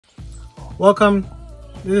Welcome,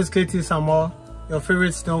 this is KT Samuel, your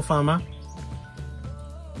favorite snail farmer.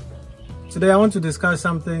 Today I want to discuss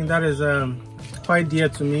something that is quite dear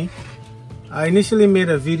to me. I initially made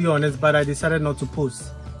a video on it, but I decided not to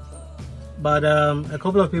post. But a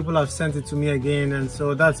couple of people have sent it to me again, and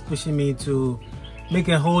so that's pushing me to make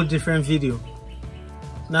a whole different video.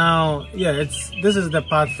 Now, yeah, this is the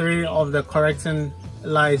part 3 of the correcting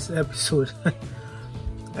lies episode.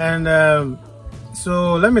 And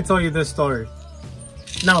so let me tell you the story.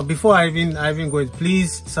 Now, before I even go,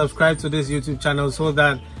 please subscribe to this YouTube channel so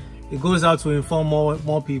that it goes out to inform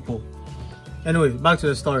more people. Anyway, back to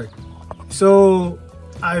the story. So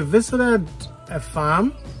I visited a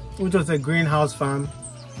farm, which was a greenhouse farm,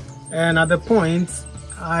 and at the point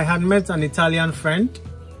I had met an Italian friend.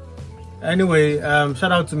 Anyway,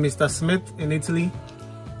 shout out to Mr. Smith in Italy.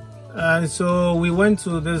 And so we went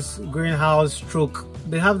to this greenhouse stroke.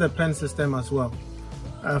 They have the pen system as well,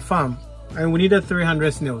 farm, and we needed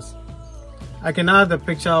 300 snails. I can add the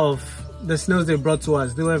picture of the snails they brought to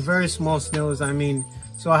us. They were very small snails,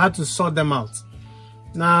 so I had to sort them out.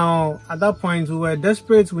 Now, at that point, we were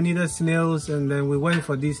desperate. We needed snails, and then we went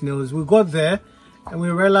for these snails. We got there, and we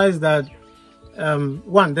realized that,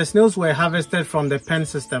 one, the snails were harvested from the pen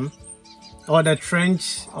system, or the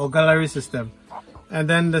trench or gallery system. And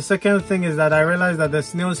then the second thing is that I realized that the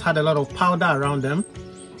snails had a lot of powder around them,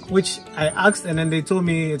 which I asked, and then they told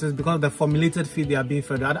me it was because of the formulated feed they are being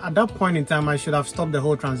fed. At that point in time, I should have stopped the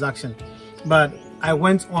whole transaction, but I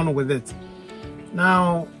went on with it.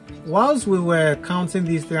 Now, whilst we were counting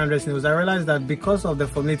these 300 snails, I realized that because of the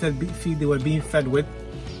formulated feed they were being fed with,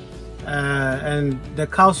 and the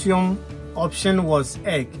calcium option was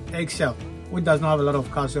eggshell, which does not have a lot of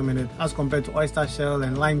calcium in it as compared to oyster shell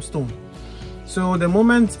and limestone. So the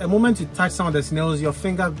moment you touch some of the snails, your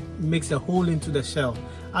finger makes a hole into the shell,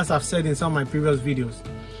 as I've said in some of my previous videos.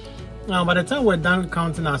 Now, by the time we're done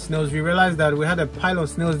counting our snails, we realized that we had a pile of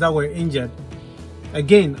snails that were injured,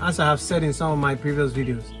 again, as I have said in some of my previous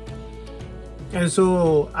videos. And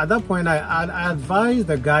so at that point, I advised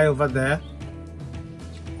the guy over there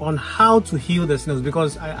on how to heal the snails,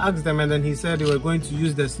 because I asked them, and then he said they were going to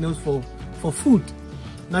use the snails for food.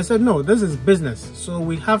 And I said, no, this is business, so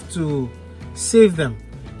we have to save them.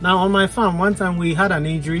 Now, on my farm, one time we had an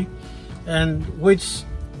injury, and which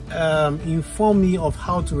informed me of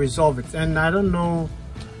how to resolve it. And I don't know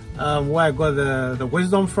where I got the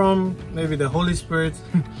wisdom from, maybe the Holy Spirit.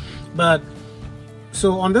 But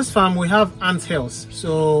so on this farm we have ant hills,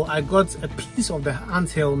 so I got a piece of the ant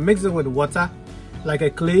hill, mixed it with water like a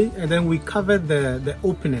clay, and then we covered the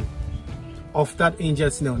opening of that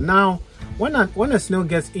injured snail. Now, when a snail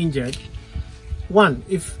gets injured, one,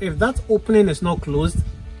 if that opening is not closed,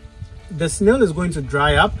 the snail is going to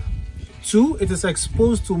dry up. Two, it is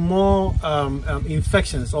exposed to more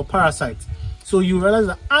infections or parasites. So you realize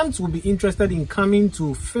that ants will be interested in coming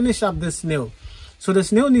to finish up the snail. So the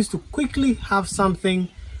snail needs to quickly have something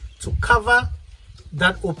to cover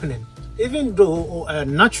that opening. Even though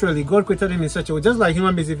naturally God created him in such a way, just like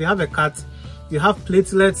human beings, if you have a cat, you have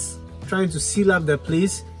platelets trying to seal up the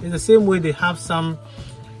place. In the same way, they have some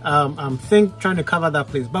thing trying to cover that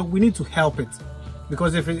place, but we need to help it,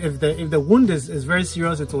 because if the wound is very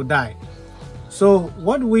serious, it will die. So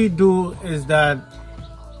what we do is that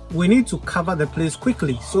we need to cover the place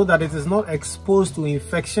quickly so that it is not exposed to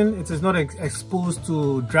infection, it is not exposed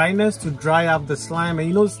to dryness, to dry up the slime,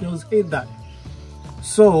 and snails hate that.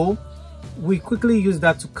 So we quickly use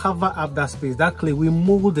that to cover up that space, that clay. We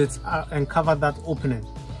mold it and cover that opening.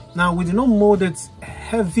 Now, we do not mold it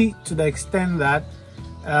heavy to the extent that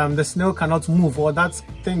the snail cannot move, or that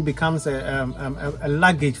thing becomes a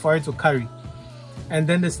luggage for it to carry, and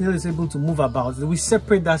then the snail is able to move about. We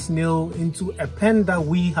separate that snail into a pen that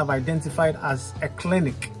we have identified as a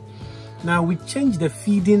clinic. Now, we change the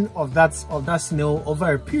feeding of that snail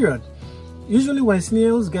over a period. Usually when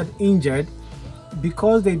snails get injured,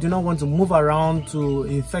 because they do not want to move around to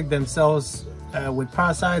infect themselves with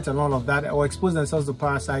parasites and all of that, or expose themselves to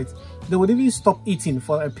parasites, they would even stop eating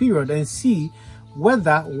for a period and see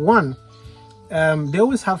whether, one, they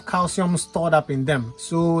always have calcium stored up in them,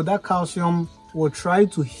 so that calcium will try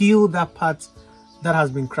to heal that part that has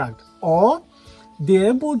been cracked, or they're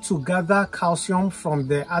able to gather calcium from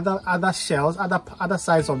the other shells, other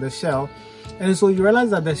sides of the shell, and so you realize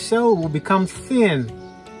that the shell will become thin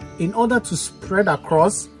in order to spread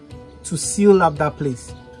across to seal up that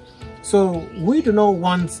place. So we do not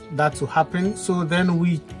want that to happen, so then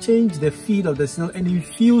we change the feed of the snail and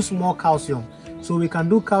infuse more calcium. So we can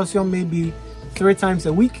do calcium maybe 3 times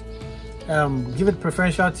a week, give it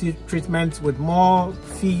preferential treatment with more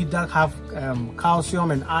feed that have calcium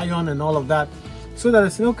and iron and all of that, so that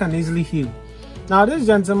the snail can easily heal. Now this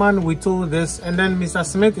gentleman, we told this, and then Mr.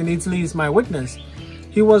 Smith in Italy is my witness.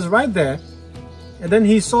 He was right there, and then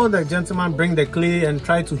he saw the gentleman bring the clay and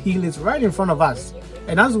try to heal it right in front of us.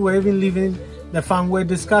 And as we were even leaving the farm, we were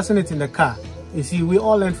discussing it in the car. You see, we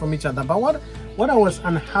all learned from each other. But what I was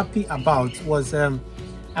unhappy about was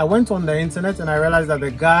I went on the internet and I realized that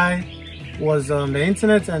the guy was on the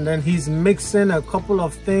internet, and then he's mixing a couple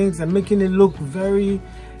of things and making it look very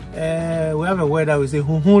we have a word that we say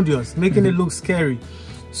hunhundious, making it look scary,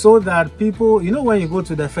 so that people, you know, when you go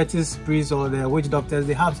to the fetish priests or the witch doctors,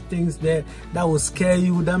 they have things there that will scare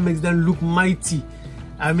you, that makes them look mighty.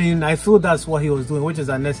 I mean, I feel that's what he was doing, which is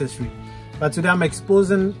unnecessary. But today I'm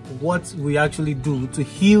exposing what we actually do to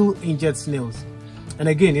heal injured snails. And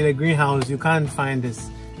again, in a greenhouse you can't find this.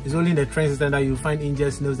 It's only in the train system that you find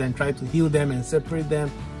injured snails and try to heal them and separate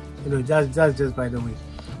them, you know, just by the way.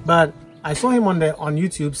 But I saw him on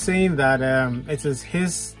YouTube saying that it is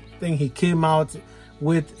his thing he came up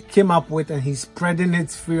with, and he's spreading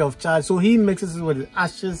it free of charge. So he mixes it with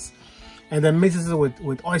ashes and then mixes it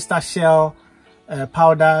with oyster shell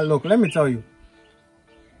powder. Look, let me tell you,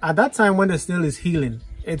 at that time when the snail is healing,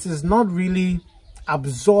 it is not really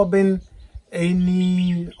absorbing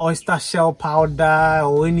any oyster shell powder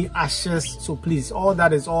or any ashes. So please, all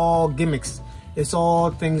that is all gimmicks. It's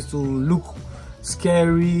all things to look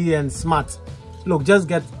scary and smart. Look, just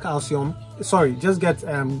get just get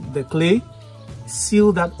the clay,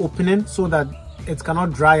 seal that opening so that it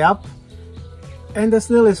cannot dry up, and the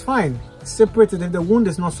snail is fine. Separate it. If the wound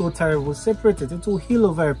is not so terrible, separate it. It will heal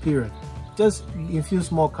over a period. Just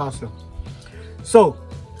infuse more calcium. So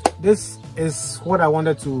this is what I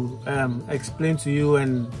wanted to explain to you,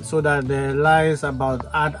 and so that the lies about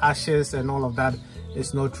add ashes and all of that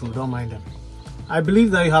is not true. Don't mind them. I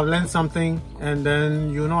believe that you have learned something, and then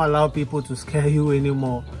you not allow people to scare you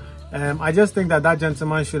anymore. I just think that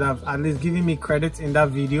gentleman should have at least given me credit in that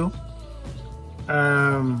video,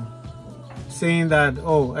 saying that,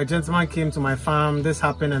 oh, a gentleman came to my farm, this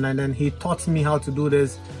happened, and then he taught me how to do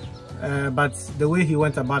this. But the way he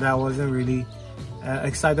went about it, I wasn't really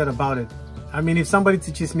excited about it. I mean, if somebody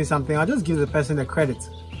teaches me something, I'll just give the person the credit,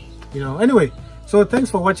 you know. Anyway, so thanks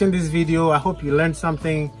for watching this video. I hope you learned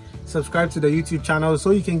something. Subscribe to the YouTube channel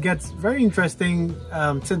so you can get very interesting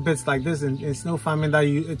tidbits like this in snail farming that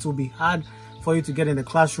it will be hard for you to get in the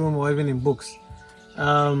classroom or even in books.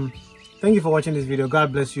 Thank you for watching this video.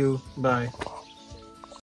 God bless you. Bye.